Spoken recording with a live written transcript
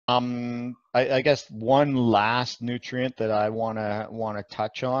I guess one last nutrient that I wanna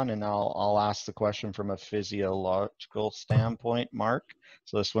touch on, and I'll ask the question from a physiological standpoint, Mark.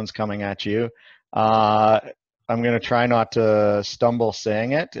 So this one's coming at you. Uh, I'm gonna try not to stumble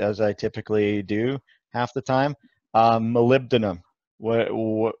saying it, as I typically do half the time. Molybdenum. What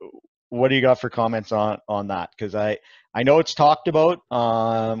what do you got for comments on that? Because I know it's talked about,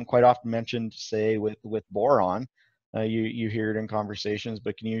 quite often mentioned, say with boron. You hear it in conversations,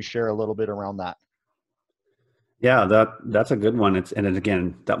 but can you share a little bit around that? Yeah, that's a good one. And then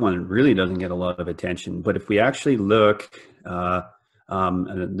again, that one really doesn't get a lot of attention. But if we actually look,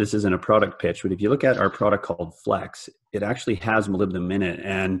 and this isn't a product pitch, but if you look at our product called Flex, it actually has molybdenum in it.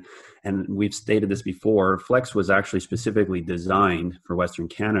 And we've stated this before. Flex was actually specifically designed for Western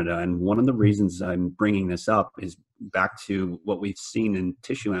Canada. And one of the reasons I'm bringing this up is back to what we've seen in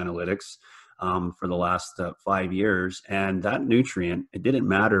tissue analytics for the last 5 years. And that nutrient, it didn't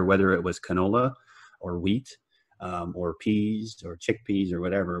matter whether it was canola or wheat, or peas or chickpeas or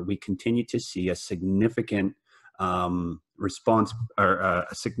whatever, we continue to see a significant response, or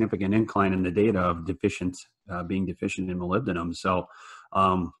a significant incline in the data of being deficient in molybdenum. So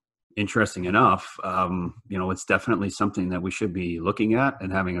interesting enough, it's definitely something that we should be looking at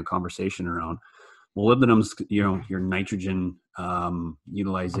and having a conversation around. Molybdenum's, your nitrogen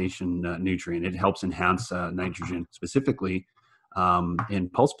utilization nutrient. It helps enhance nitrogen, specifically in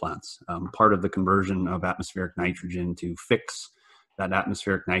pulse plants. Part of the conversion of atmospheric nitrogen to fix that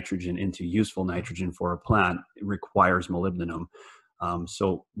atmospheric nitrogen into useful nitrogen for a plant requires molybdenum.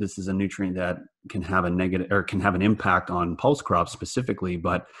 So this is a nutrient that can have a negative, or can have an impact on pulse crops specifically,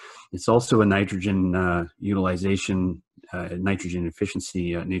 but it's also a nitrogen utilization, nitrogen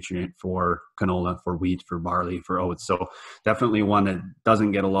efficiency nutrient for canola, for wheat, for barley, for oats. So definitely one that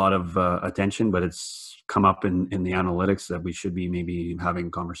doesn't get a lot of attention, but it's come up in the analytics that we should be maybe having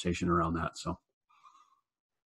a conversation around that. So